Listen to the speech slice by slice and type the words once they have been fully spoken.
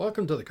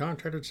Welcome to the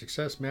Contractor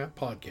Success Map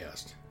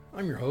podcast.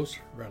 I'm your host,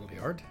 Bradley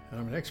Hart, and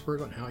I'm an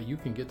expert on how you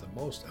can get the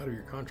most out of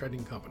your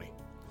contracting company.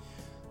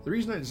 The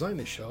reason I designed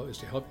this show is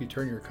to help you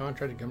turn your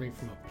contracting company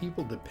from a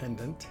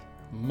people-dependent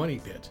money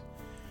pit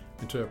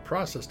into a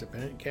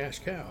process-dependent cash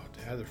cow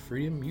to have the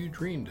freedom you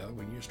dreamed of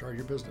when you started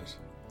your business.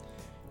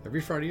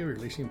 Every Friday, we're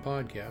releasing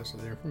podcasts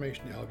with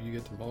information to help you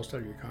get the most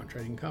out of your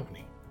contracting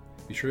company.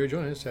 Be sure to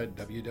join us at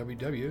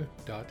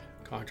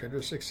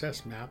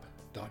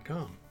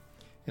www.contractorsuccessmap.com.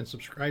 and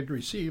subscribe to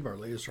receive our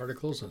latest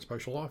articles and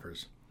special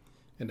offers.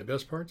 And the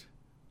best part,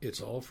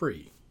 it's all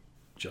free,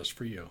 just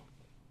for you.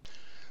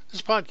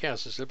 This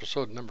podcast is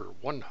episode number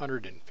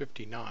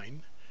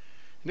 159,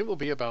 and it will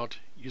be about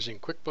using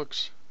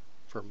QuickBooks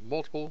for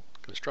multiple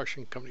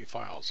construction company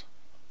files.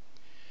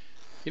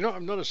 You know,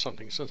 I've noticed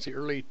something. Since the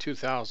early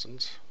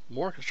 2000s,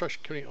 more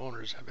construction company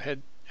owners have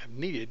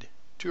needed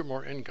two or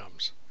more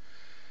incomes.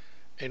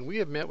 And we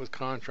have met with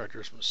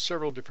contractors from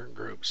several different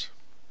groups.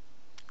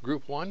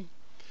 Group 1,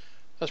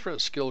 that's where a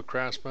skilled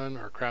craftsman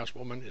or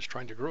craftswoman is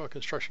trying to grow a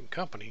construction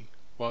company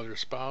while their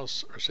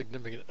spouse or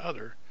significant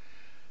other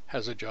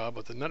has a job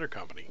with another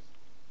company.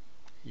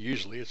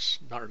 Usually it's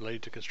not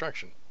related to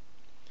construction.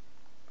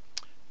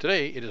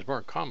 Today it is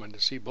more common to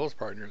see both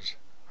partners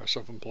are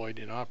self-employed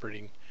in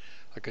operating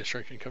a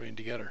construction company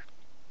together.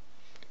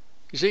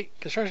 You see,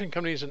 construction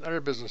companies and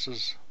other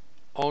businesses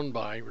owned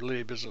by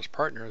related business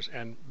partners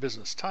and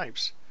business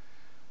types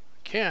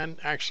can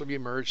actually be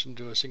merged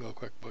into a single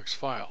QuickBooks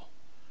file.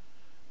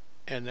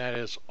 And that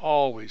has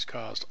always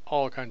caused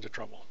all kinds of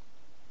trouble.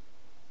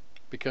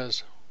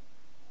 Because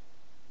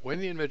when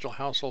the individual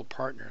household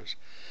partners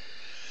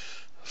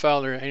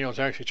file their annual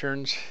tax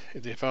returns,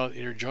 if they file it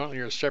either jointly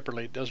or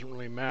separately, it doesn't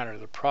really matter.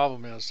 The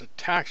problem is the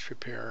tax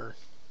preparer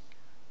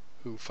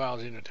who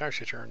files in a tax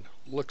return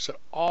looks at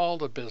all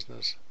the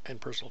business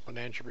and personal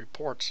financial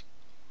reports.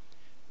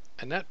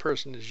 And that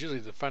person is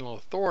usually the final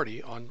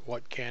authority on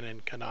what can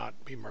and cannot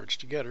be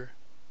merged together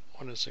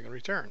on a single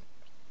return.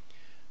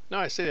 Now,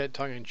 I say that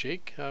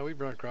tongue-in-cheek.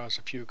 We've run across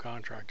a few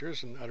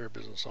contractors and other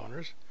business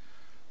owners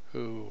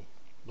who,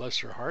 bless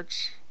their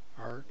hearts,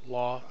 are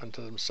law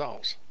unto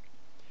themselves.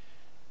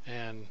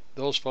 And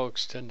those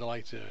folks tend to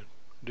like to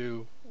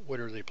do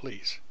whatever they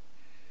please.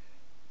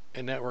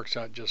 And that works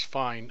out just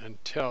fine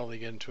until they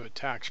get into a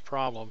tax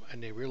problem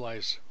and they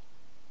realize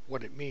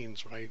what it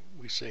means when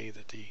we say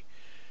that the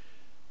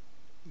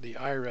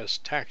IRS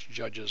tax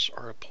judges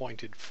are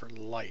appointed for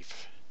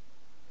life.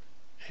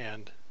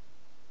 And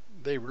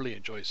they really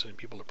enjoy sending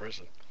people to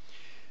prison,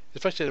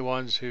 especially the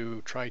ones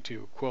who try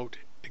to, quote,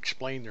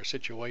 explain their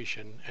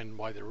situation and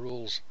why the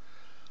rules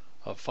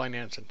of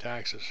finance and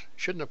taxes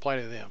shouldn't apply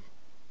to them,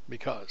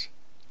 because.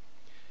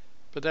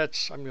 But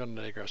I'm going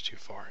to digress too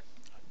far.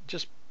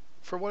 Just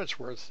for what it's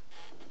worth,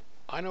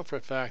 I know for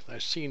a fact that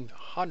I've seen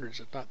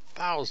hundreds, if not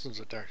thousands,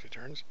 of tax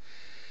returns,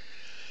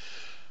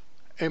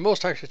 and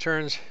most tax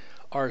returns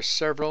are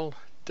several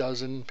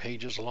dozen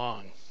pages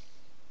long,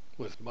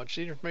 with much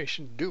of the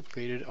information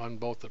duplicated on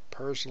both the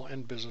personal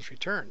and business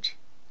returns,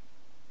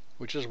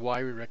 which is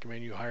why we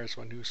recommend you hire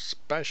someone who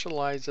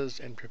specializes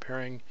in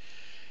preparing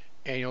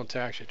annual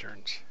tax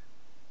returns.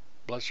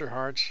 Bless their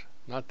hearts,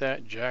 not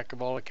that jack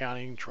of all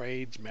accounting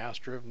trades,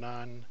 master of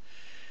none,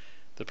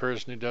 the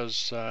person who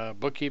does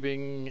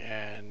bookkeeping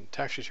and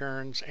tax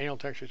returns, annual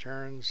tax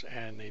returns,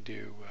 and they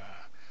do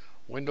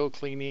window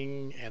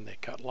cleaning, and they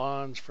cut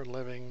lawns for a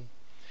living,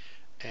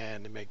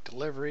 and they make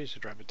deliveries, they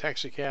drive a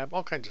taxi cab,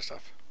 all kinds of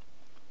stuff.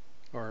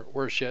 Or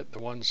worse yet, the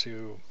ones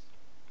who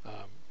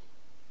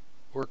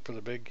work for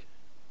the big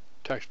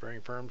tax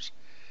preparing firms.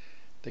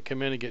 They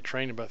come in and get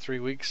trained in about 3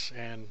 weeks,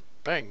 and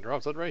bang, they're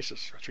off to the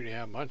races for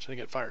 3.5 months, and they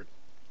get fired.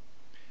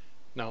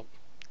 Now,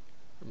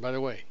 by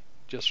the way,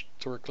 just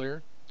so we're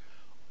clear,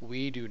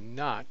 we do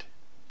not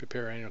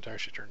prepare annual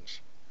tax returns.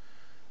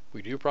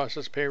 We do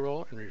process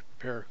payroll, and we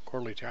prepare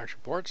quarterly tax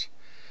reports,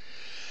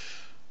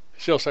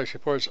 sales tax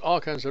reports, all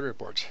kinds of other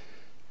reports.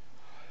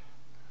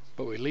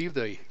 But we leave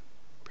the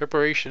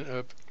preparation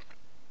of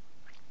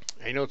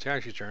annual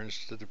tax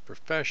returns to the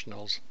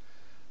professionals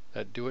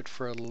that do it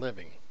for a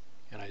living.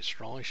 And I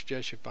strongly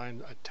suggest you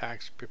find a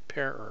tax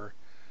preparer,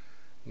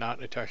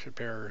 not a tax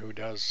preparer who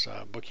does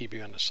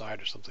bookkeeping on the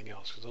side or something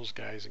else. Because those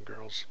guys and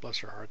girls,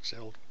 bless their hearts,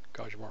 they'll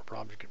cause you more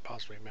problems you can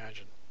possibly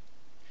imagine.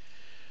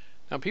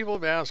 Now, people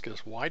have asked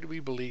us, why do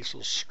we believe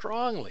so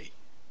strongly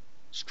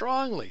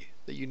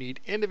that you need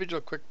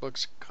individual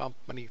QuickBooks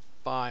company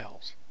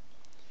files?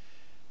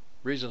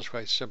 The reason is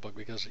quite simple,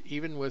 because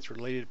even with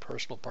related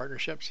personal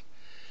partnerships,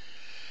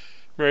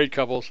 married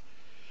couples,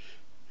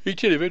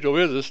 each individual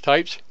business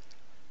types,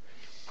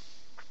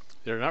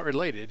 they're not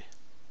related,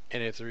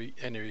 and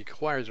they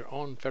require their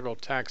own federal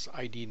tax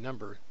ID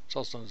number. It's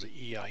also known as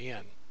the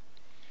EIN,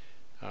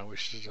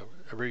 which is an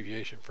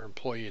abbreviation for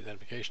Employee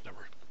Identification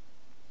Number,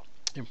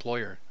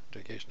 Employer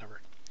Identification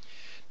Number.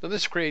 Now,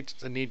 this creates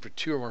the need for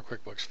two or more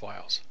QuickBooks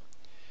files.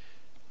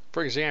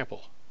 For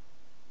example,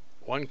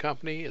 one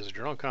company is a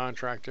general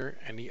contractor,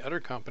 and the other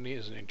company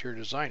is an interior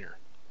designer,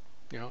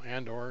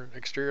 and or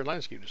exterior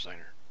landscape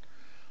designer,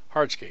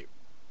 hardscape.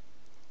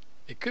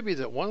 It could be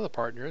that one of the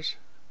partners,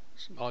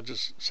 I'll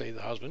just say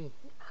the husband,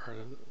 or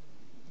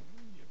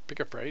pick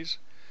a phrase.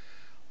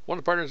 One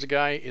of the partners, the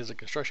guy, is a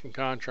construction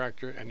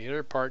contractor, and the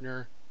other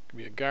partner, could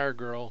be a guy or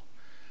girl,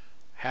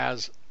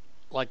 has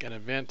like an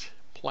event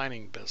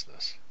planning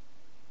business.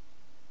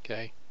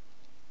 Okay?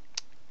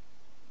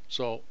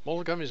 So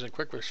multiple companies in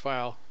QuickBooks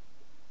file,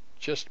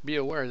 just be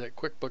aware that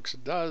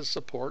QuickBooks does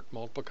support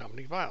multiple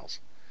company files.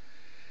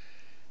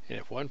 And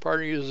if one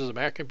partner uses a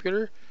Mac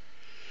computer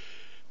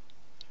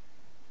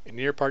and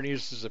the other partner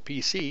uses a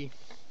PC,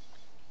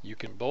 you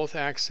can both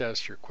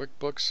access your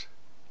QuickBooks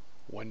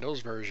Windows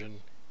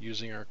version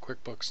using our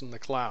QuickBooks in the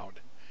cloud.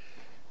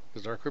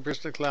 Because our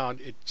QuickBooks in the cloud,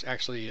 it's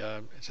actually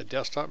it's a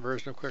desktop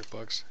version of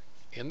QuickBooks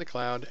in the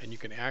cloud, and you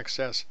can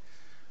access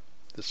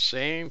the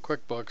same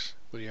QuickBooks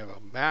whether you have a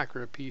Mac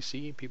or a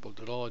PC. People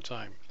do it all the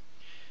time.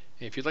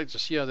 And if you'd like to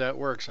see how that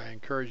works, I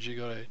encourage you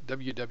to go to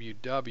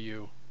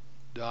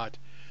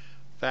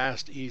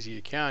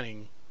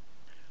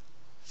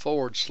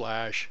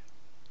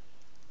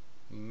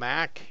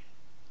www.fasteasyaccounting/Mac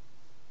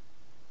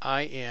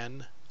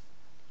in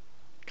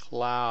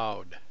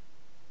cloud,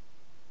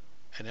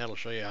 and that'll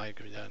show you how it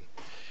can be done.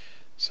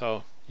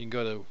 So you can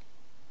go to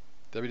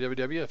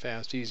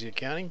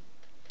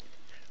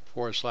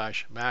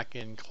www.fasteasyaccounting/Mac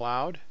in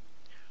cloud,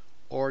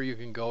 or you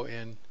can go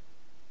in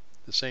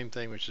the same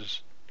thing, which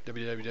is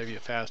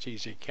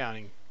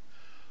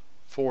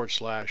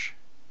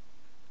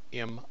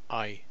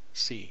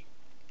www.fasteasyaccounting/MIC,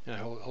 and a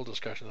whole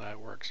discussion of how it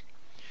works.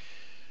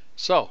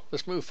 So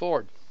let's move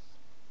forward.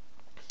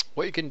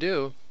 What you can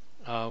do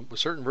with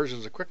certain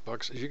versions of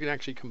QuickBooks is you can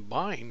actually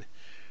combine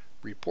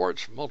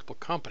reports from multiple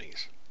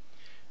companies,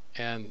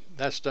 and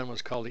that's done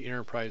what's called the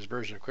enterprise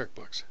version of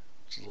QuickBooks.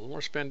 It's a little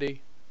more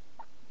spendy,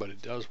 but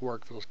it does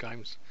work for those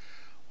times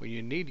when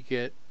you need to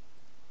get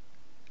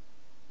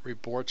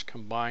reports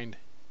combined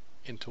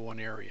into one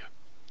area.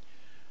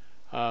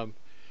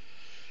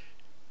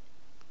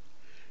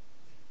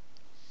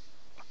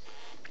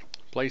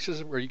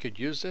 Places where you could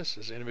use this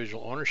is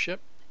individual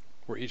ownership,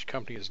 where each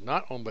company is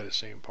not owned by the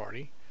same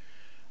party,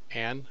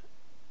 and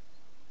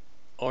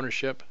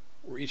ownership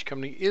where each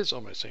company is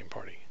owned by the same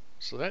party.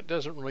 So that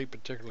doesn't really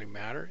particularly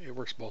matter. It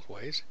works both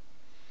ways.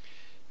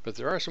 But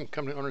there are some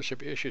company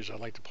ownership issues I'd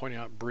like to point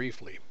out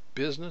briefly.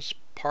 Business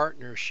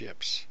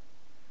partnerships.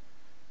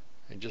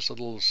 And just a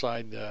little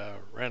side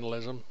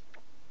randomism.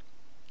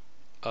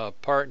 A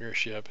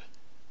partnership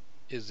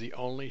is the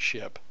only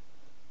ship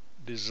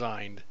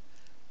designed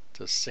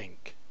to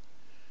sink.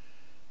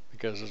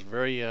 Because this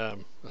very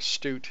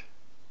astute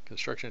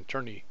construction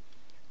attorney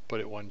put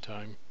it one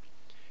time.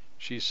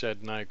 She said,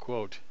 and I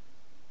quote,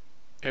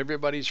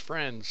 "Everybody's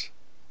friends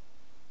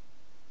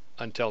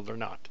until they're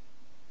not."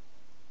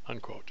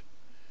 Unquote.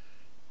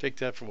 Take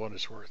that for what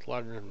it's worth. A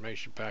lot of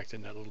information packed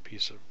in that little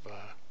piece of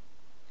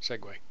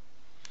segue.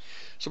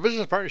 So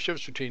business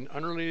partnerships between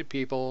unrelated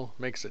people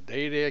makes the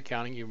day-to-day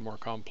accounting even more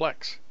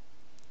complex.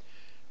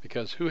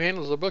 Because who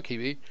handles the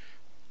bookkeeping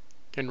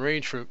can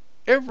range from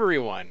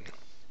everyone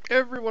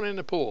in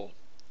the pool.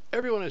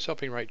 Everyone is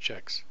helping write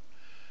checks.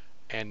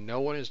 And no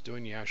one is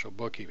doing the actual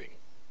bookkeeping.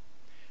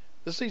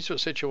 This leads to a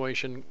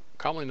situation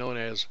commonly known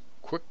as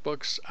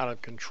QuickBooks Out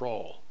of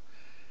Control.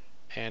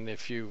 And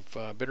if you've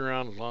been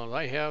around as long as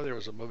I have, there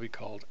was a movie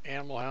called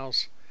Animal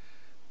House,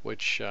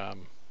 which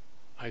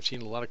I've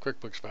seen a lot of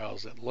QuickBooks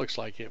files that looks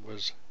like it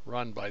was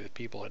run by the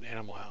people at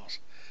Animal House.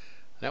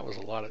 That was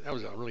a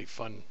really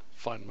fun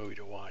movie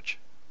to watch.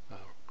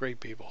 Great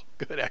people,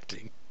 good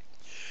acting.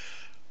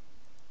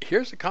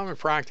 Here's the common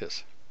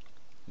practice.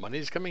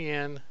 Money's coming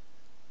in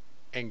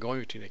and going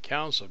between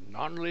accounts of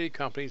non-related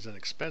companies, and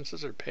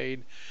expenses are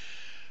paid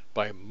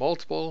by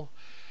multiple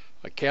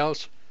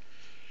accounts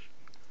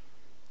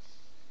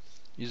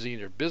using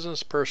either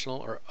business, personal,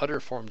 or other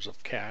forms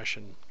of cash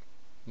and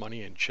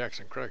money and checks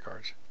and credit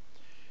cards,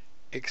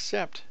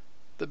 except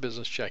the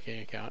business checking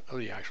account of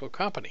the actual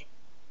company.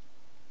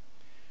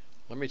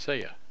 Let me tell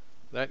you,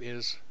 that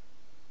is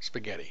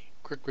spaghetti.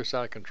 QuickBooks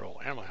Out of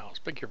Control, Animal House,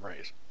 pick your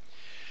phrase.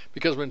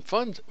 Because when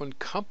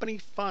company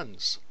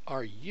funds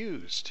are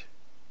used,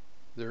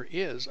 there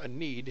is a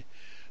need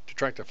to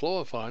track the flow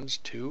of funds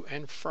to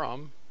and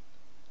from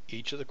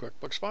each of the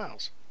QuickBooks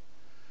files.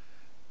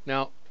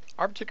 Now,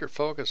 our particular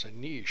focus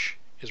and niche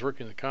is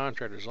working with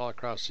contractors all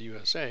across the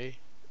USA,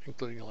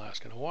 including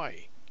Alaska and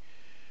Hawaii.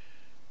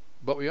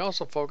 But we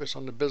also focus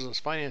on the business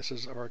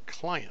finances of our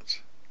clients.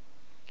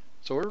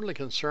 So we're really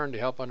concerned to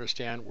help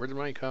understand where the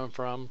money comes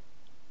from.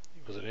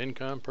 Was it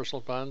income,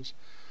 personal funds,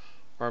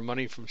 or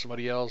money from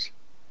somebody else,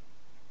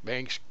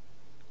 banks,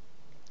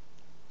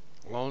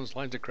 loans,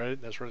 lines of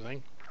credit, that sort of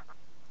thing.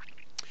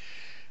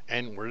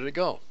 And where did it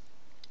go?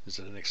 Is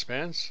it an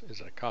expense?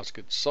 Is it a cost of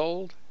goods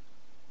sold?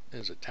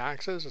 Is it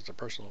taxes? Is it a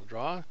personal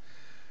draw?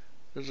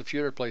 There's a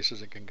few other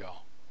places it can go.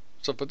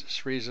 So for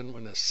this reason,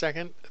 when the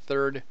second,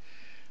 third,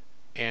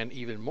 and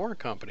even more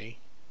companies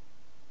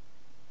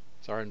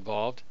are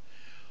involved,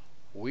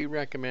 we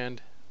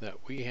recommend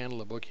that we handle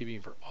the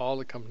bookkeeping for all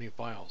the company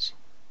files.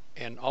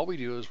 And all we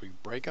do is we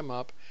break them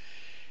up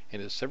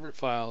into separate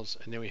files,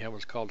 and then we have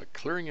what's called a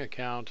clearing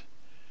account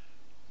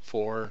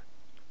for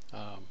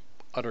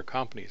other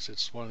companies.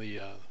 It's one of the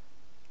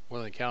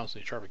accounts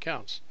in the chart of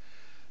accounts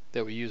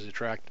that we use to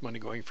track money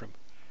going from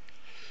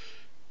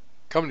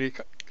company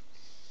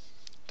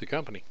to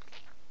company.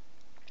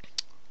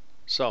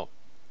 So,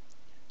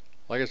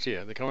 like I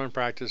said, the common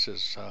practice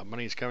is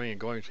money is coming and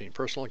going between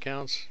personal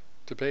accounts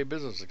to pay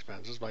business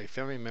expenses by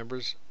family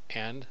members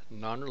and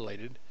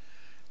non-related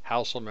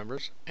household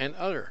members and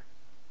other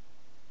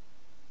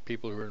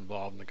people who are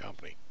involved in the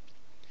company.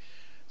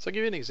 So I'll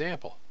give you an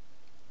example.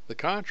 The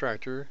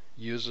contractor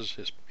uses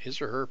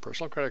his or her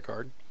personal credit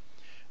card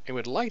and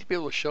would like to be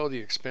able to show the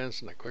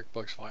expense in the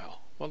QuickBooks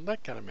file. Well,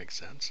 that kind of makes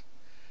sense.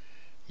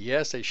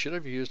 Yes, they should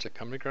have used a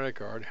company credit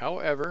card.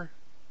 However,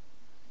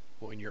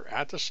 when you're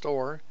at the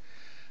store,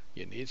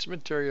 you need some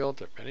material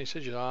to finish a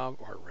job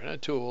or rent a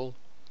tool,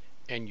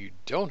 and you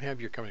don't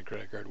have your company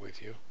credit card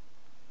with you,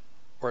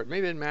 or it may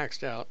have been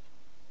maxed out,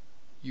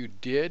 you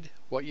did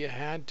what you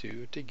had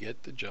to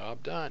get the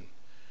job done.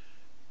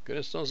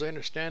 Goodness knows I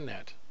understand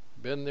that.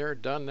 Been there,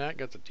 done that,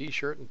 got the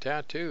t-shirt and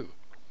tattoo.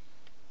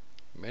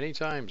 Many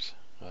times.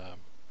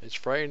 It's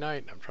Friday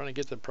night and I'm trying to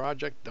get the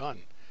project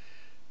done.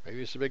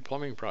 Maybe it's a big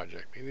plumbing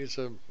project. Maybe it's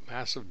a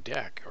massive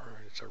deck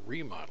or it's a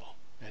remodel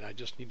and I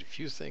just need a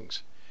few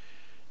things.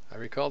 I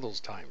recall those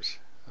times.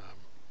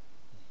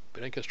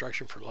 Been in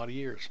construction for a lot of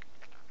years.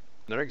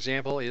 Another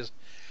example is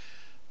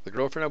the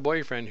girlfriend or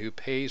boyfriend who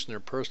pays in their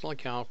personal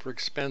account for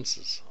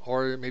expenses.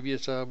 Or maybe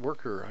it's a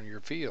worker on your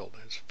field.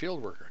 It's a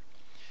field worker.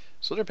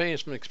 So they're paying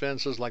some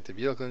expenses like the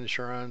vehicle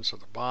insurance or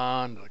the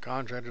bond or the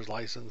contractor's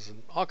license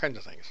and all kinds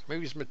of things.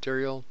 Maybe some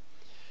material,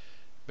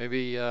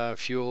 maybe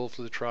fuel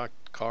for the truck,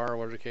 car,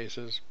 whatever the case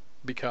is,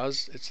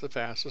 because it's the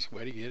fastest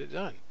way to get it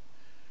done.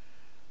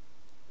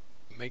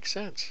 Makes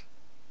sense.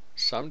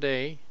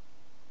 Someday,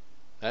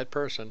 that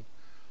person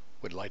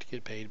would like to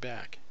get paid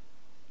back.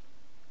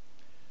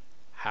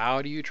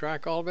 How do you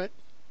track all of it?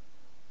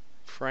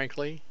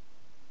 Frankly,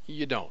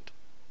 you don't.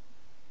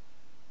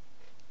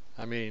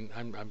 I mean,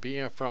 I'm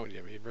being upfront with you.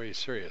 I'm being very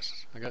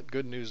serious. I got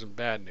good news and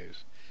bad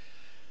news.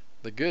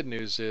 The good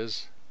news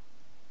is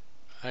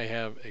I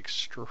have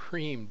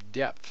extreme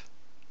depth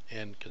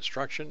in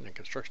construction and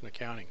construction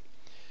accounting.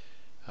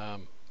 A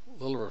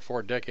little over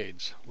 4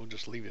 decades. We'll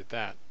just leave it at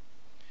that.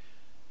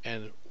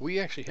 And we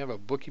actually have a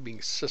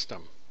bookkeeping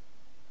system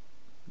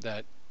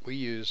that we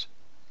use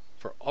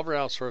for all of our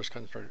outsourced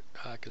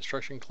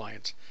construction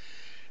clients.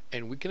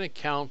 And we can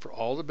account for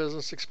all the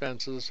business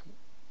expenses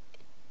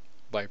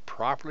by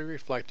properly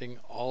reflecting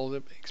all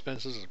the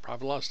expenses as a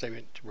profit and loss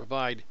statement to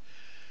provide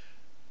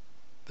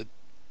the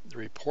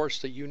reports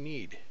that you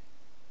need.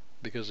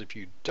 Because if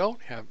you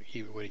don't have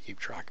a way to keep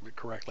track of it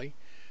correctly,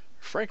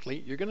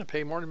 frankly, you're going to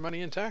pay more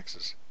money in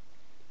taxes.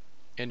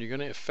 And you're going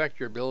to affect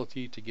your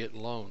ability to get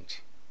loans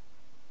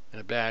in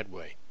a bad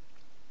way.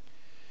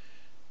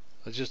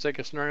 Let's just take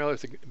a scenario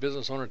if the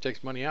business owner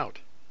takes money out.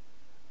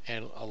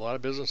 And a lot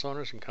of business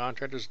owners and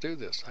contractors do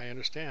this. I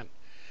understand.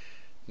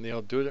 And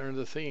they'll do it under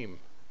the theme,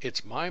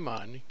 it's my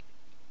money,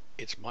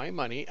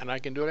 and I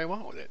can do what I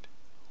want with it.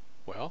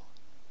 Well,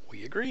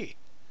 we agree.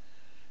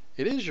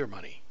 It is your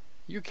money.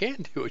 You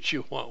can do what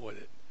you want with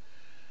it.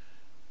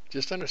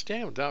 Just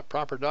understand, without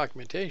proper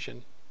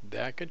documentation,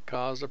 that could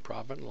cause the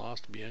profit and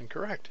loss to be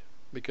incorrect.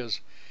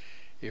 Because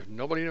if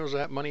nobody knows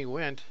that money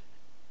went,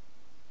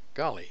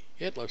 golly,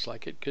 it looks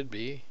like it could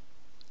be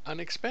an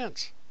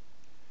expense.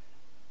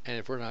 And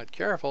if we're not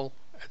careful,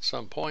 at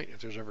some point,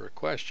 if there's ever a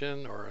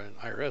question or an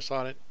IRS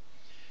audit,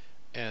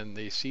 and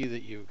they see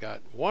that you've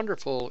got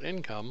wonderful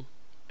income,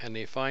 and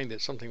they find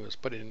that something was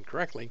put in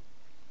incorrectly,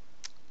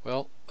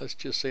 well, let's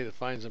just say the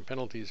fines and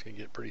penalties can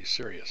get pretty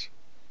serious.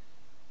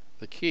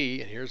 The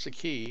key, and here's the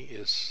key,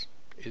 is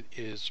it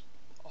is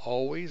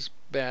always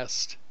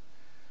best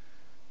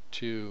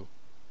to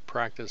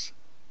practice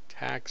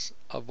tax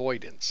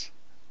avoidance.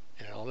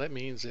 And all that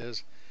means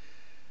is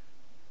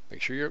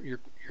make sure your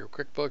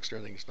QuickBooks and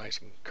everything's nice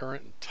and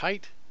current and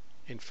tight,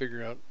 and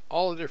figure out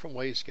all the different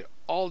ways to get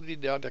all the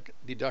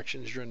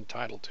deductions you're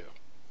entitled to.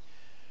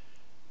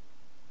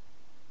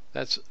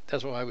 That's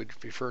what I would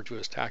refer to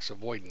as tax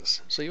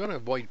avoidance. So you want to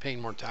avoid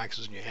paying more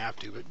taxes than you have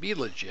to, but be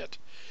legit.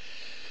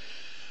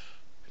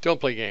 Don't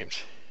play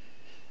games.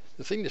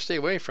 The thing to stay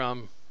away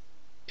from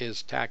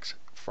is tax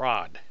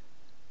fraud.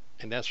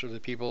 And that's where the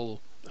people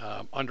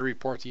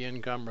underreport the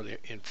income or they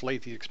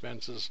inflate the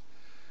expenses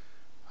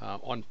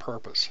on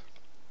purpose.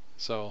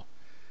 So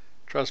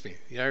trust me,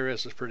 the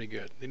IRS is pretty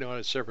good. They know how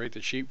to separate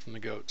the sheep from the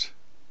goats.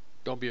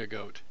 Don't be a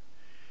goat.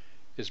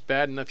 It's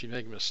bad enough you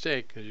make a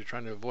mistake because you're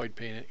trying to avoid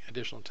paying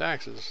additional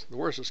taxes. The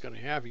worst it's going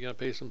to have, you're going to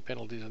pay some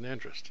penalties and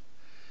interest.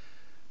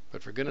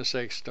 But for goodness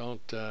sakes,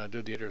 don't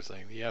do the other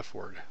thing, the F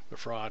word, the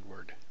fraud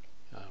word.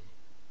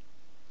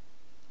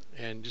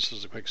 And just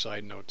as a quick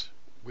side note,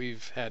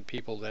 we've had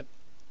people that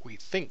we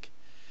think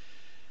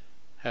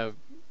have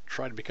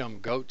tried to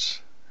become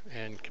goats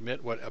and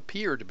commit what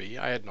appeared to be,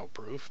 I had no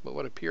proof, but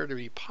what appeared to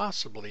be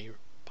possibly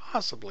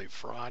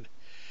fraud.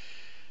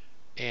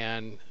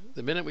 And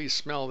the minute we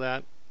smell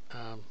that,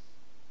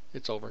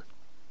 it's over.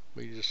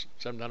 We just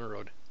send them down the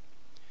road.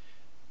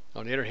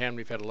 On the other hand,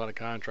 we've had a lot of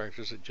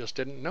contractors that just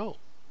didn't know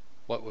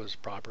what was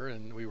proper,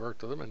 and we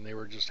worked with them, and they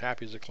were just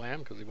happy as a clam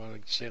because they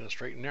wanted to stay on a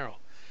straight and narrow.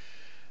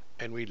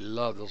 And we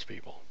love those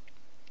people.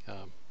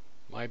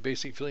 My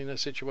basic feeling in that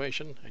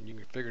situation, and you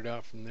can figure it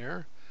out from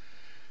there,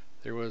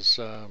 there was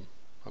a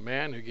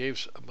man who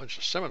gave a bunch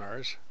of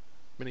seminars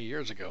many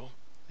years ago,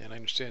 and I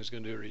understand he's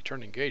going to do a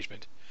return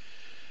engagement.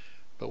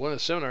 But one of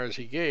the seminars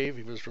he gave,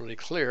 he was really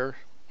clear.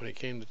 When it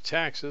came to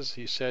taxes,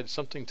 he said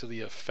something to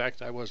the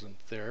effect, I wasn't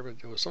there, but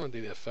it was something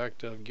to the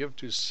effect of give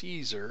to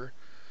Caesar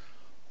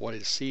what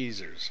is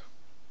Caesar's.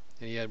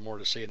 And he had more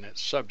to say in that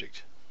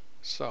subject.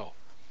 So,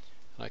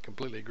 I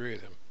completely agree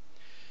with him.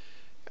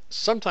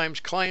 Sometimes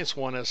clients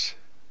want us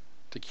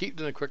to keep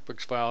them in the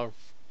QuickBooks file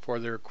for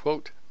their,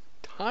 quote,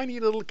 tiny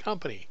little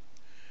company.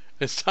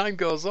 As time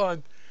goes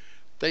on,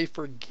 they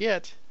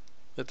forget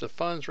that the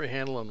funds were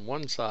handled on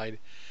one side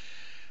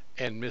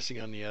and missing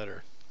on the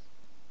other.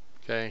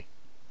 Okay?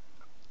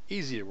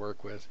 Easy to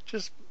work with.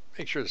 Just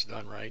make sure it's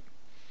done right.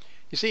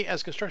 You see,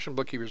 as construction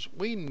bookkeepers,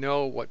 we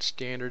know what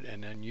standard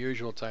and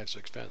unusual types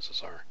of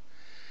expenses are.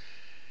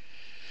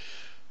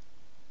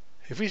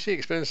 If we see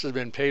expenses have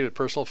been paid with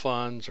personal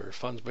funds or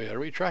funds by other,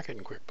 we track it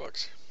in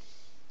QuickBooks.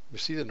 If we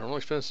see that normal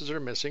expenses are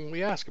missing,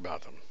 we ask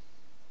about them.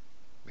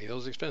 Maybe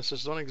those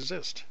expenses don't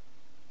exist.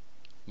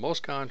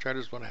 Most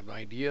contractors want to have an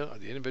idea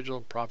of the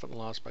individual profit and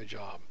loss by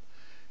job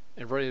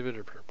and variety of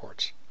other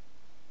reports.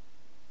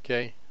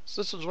 Okay?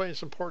 So this is why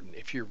it's important.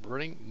 If you're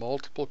running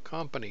multiple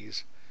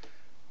companies,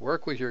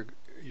 work with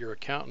your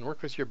accountant,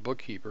 work with your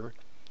bookkeeper,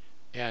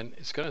 and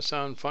it's going to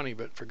sound funny,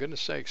 but for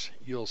goodness sakes,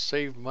 you'll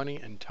save money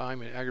and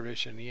time and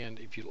aggravation in the end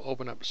if you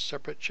open up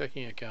separate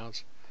checking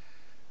accounts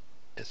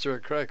and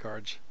separate credit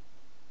cards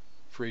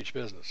for each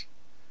business.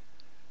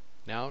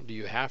 Now, do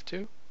you have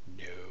to?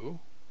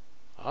 No.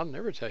 I'll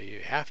never tell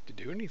you have to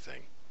do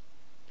anything.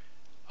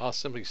 I'll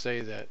simply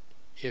say that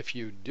if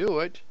you do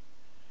it,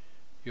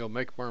 you'll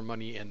make more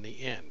money in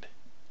the end.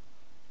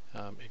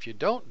 If you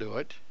don't do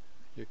it,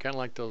 you're kind of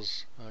like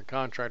those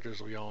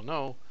contractors we all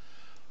know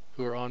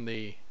who are on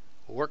the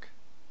work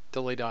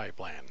till they die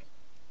plan.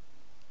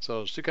 So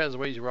there's two kinds of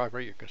ways you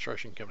operate your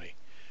construction company.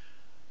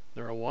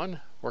 Number one,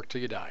 work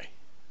till you die.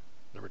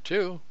 Number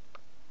two,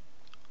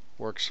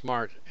 work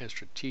smart and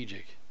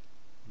strategic.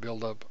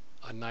 Build up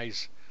a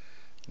nice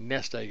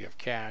nest egg of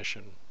cash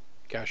and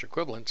cash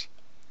equivalents,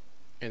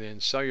 and then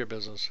sell your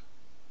business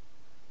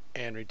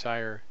and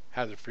retire,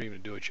 have the freedom to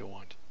do what you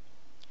want.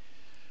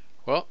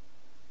 Well,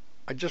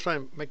 I just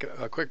want to make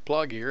a quick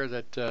plug here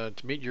that to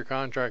meet your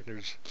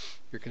contractors,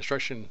 your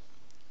construction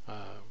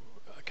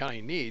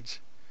accounting needs,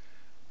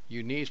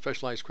 you need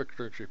specialized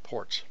QuickBooks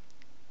reports.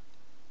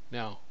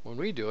 Now, when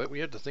we do it, we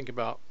have to think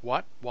about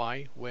what,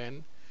 why,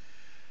 when,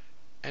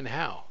 and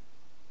how.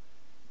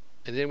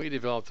 And then we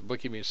develop the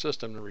bookkeeping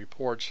system and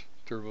reports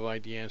to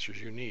provide the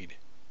answers you need.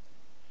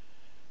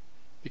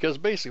 Because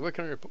basically, what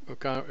kind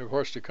of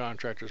reports do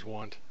contractors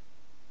want?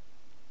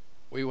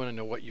 We want to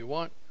know what you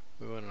want.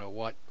 We want to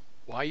know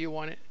why you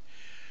want it,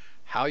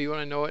 how you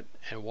want to know it,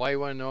 and why you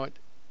want to know it.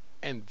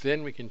 And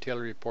then we can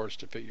tailor reports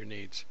to fit your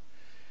needs.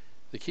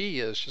 The key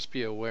is just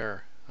be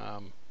aware.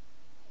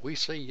 We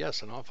say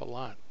yes an awful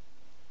lot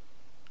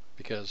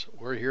because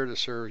we're here to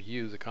serve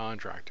you, the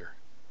contractor.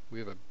 We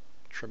have a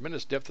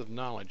tremendous depth of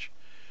knowledge,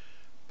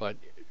 but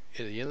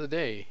at the end of the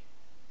day,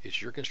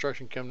 it's your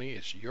construction company,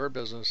 it's your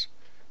business,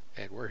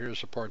 and we're here to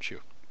support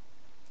you.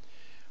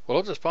 Well,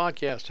 if this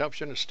podcast helps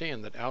you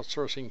understand that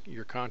outsourcing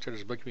your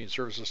contractor's bookkeeping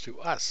services to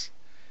us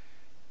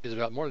is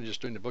about more than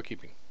just doing the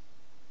bookkeeping.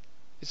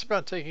 It's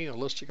about taking a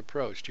holistic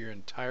approach to your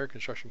entire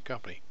construction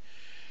company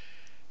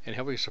and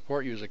helping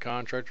support you as a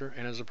contractor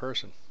and as a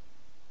person.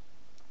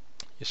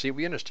 You see,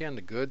 we understand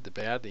the good, the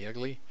bad, the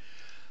ugly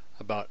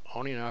about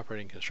owning and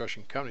operating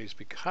construction companies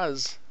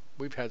because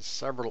we've had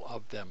several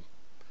of them,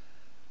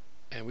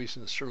 and we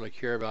sincerely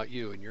care about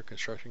you and your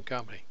construction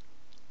company.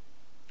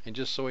 And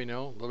just so we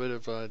know, a little bit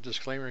of a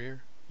disclaimer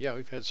here. Yeah,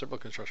 we've had several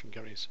construction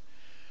companies,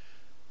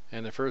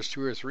 and the first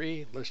two or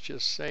three, let's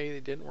just say they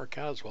didn't work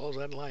out as well as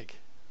I'd like.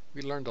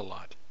 We learned a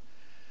lot.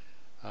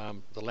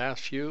 The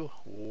last few,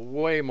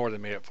 way more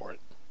than made up for it.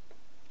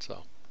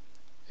 So,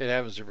 it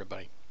happens to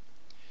everybody.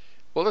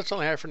 Well, that's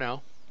all I have for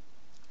now.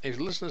 If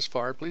you listen this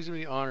far, please do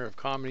me the honor of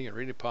commenting and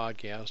reading a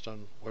podcast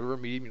on whatever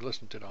medium you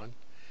listened to it on.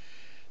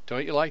 Tell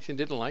me what you liked and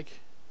didn't like.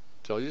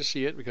 Tell you to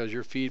see it because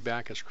your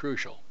feedback is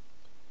crucial.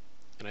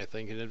 And I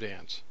think in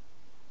advance.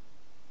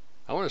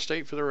 I want to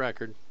state for the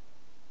record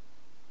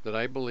that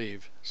I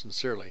believe,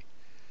 sincerely,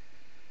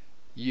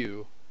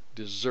 you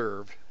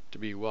deserve to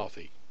be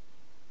wealthy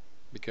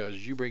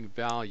because you bring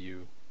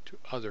value to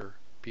other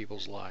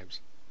people's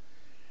lives.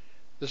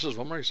 This is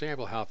one more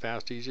example of how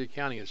Fast Easy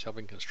Accounting is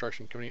helping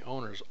construction company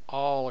owners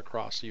all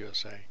across the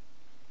USA,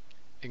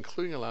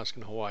 including Alaska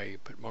and Hawaii,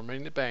 put more money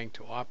in the bank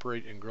to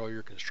operate and grow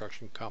your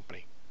construction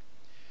company.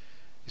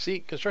 You see,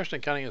 construction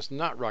accounting is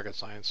not rocket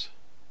science.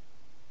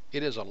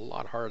 It is a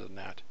lot harder than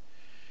that,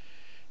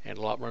 and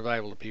a lot more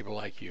valuable to people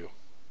like you.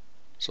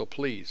 So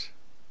please,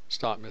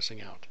 stop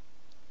missing out.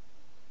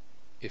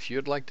 If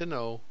you'd like to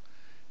know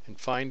and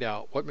find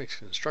out what makes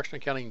construction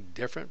accounting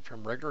different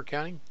from regular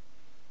accounting,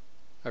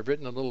 I've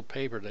written a little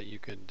paper that you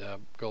could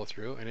go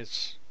through, and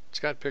it's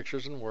got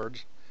pictures and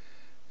words.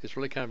 It's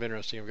really kind of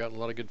interesting. I've gotten a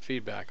lot of good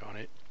feedback on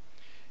it.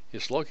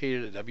 It's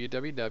located at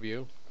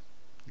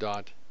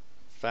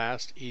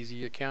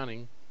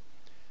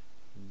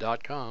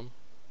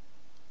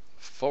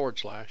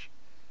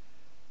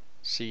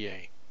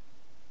www.fasteasyaccounting.com/CA.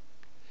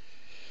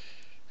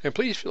 And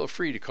please feel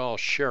free to call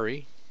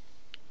Sherry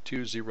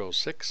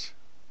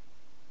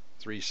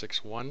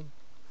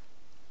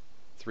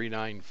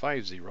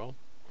 206-361-3950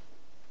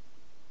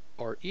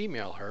 or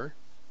email her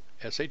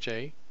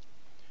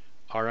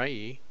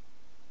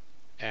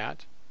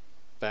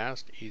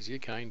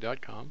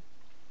SHARIE@fasteasyaccounting.com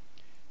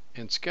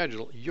and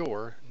schedule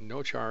your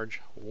no-charge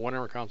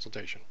 1-hour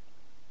consultation.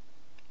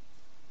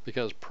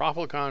 Because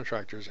profitable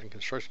contractors and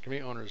construction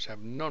company owners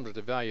have known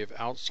the value of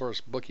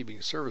outsourced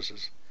bookkeeping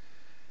services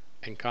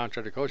and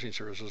contractor coaching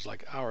services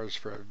like ours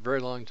for a very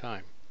long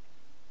time.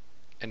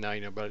 And now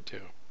you know about it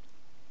too.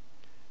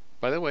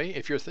 By the way,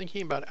 if you're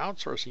thinking about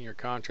outsourcing your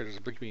contractor's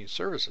bookkeeping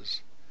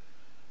services,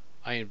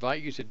 I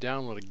invite you to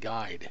download a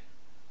guide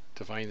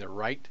to find the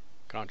right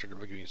contractor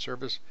bookkeeping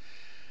service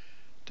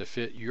to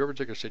fit your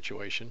particular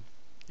situation,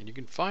 and you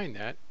can find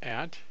that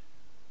at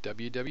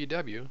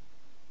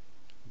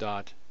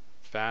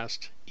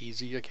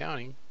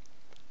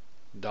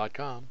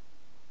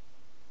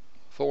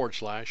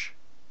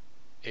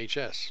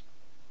www.fasteasyaccounting.com/HS.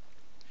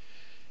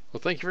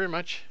 Well, thank you very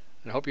much,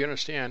 and I hope you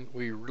understand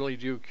we really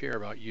do care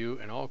about you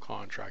and all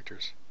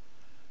contractors,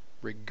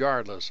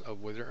 regardless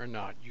of whether or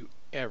not you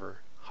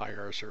ever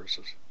hire our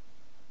services.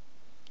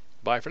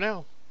 Bye for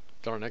now.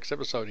 Till our next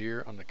episode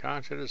here on the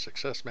Contractor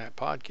Success Map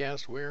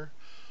podcast, where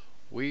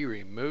we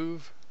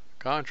remove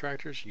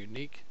contractors'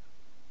 unique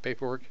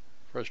paperwork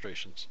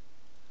frustrations.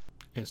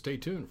 And stay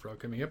tuned for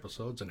upcoming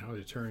episodes on how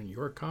to turn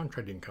your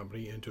contracting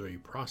company into a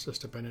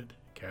process-dependent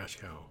cash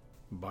cow.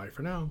 Bye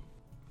for now.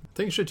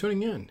 Thanks for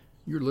tuning in.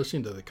 You're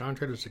listening to the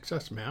Contractor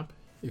Success Map.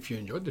 If you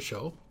enjoyed the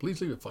show,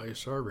 please leave a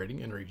 5-star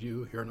rating and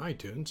review here on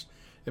iTunes,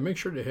 and make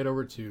sure to head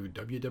over to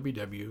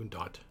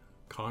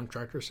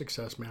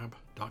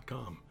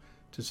www.contractorsuccessmap.com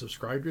to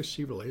subscribe to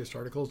receive the latest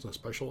articles and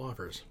special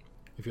offers.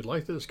 If you'd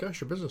like to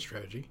discuss your business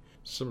strategy,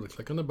 simply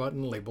click on the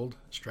button labeled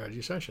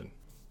Strategy Session.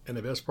 And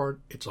the best part,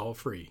 it's all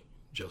free,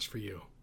 just for you.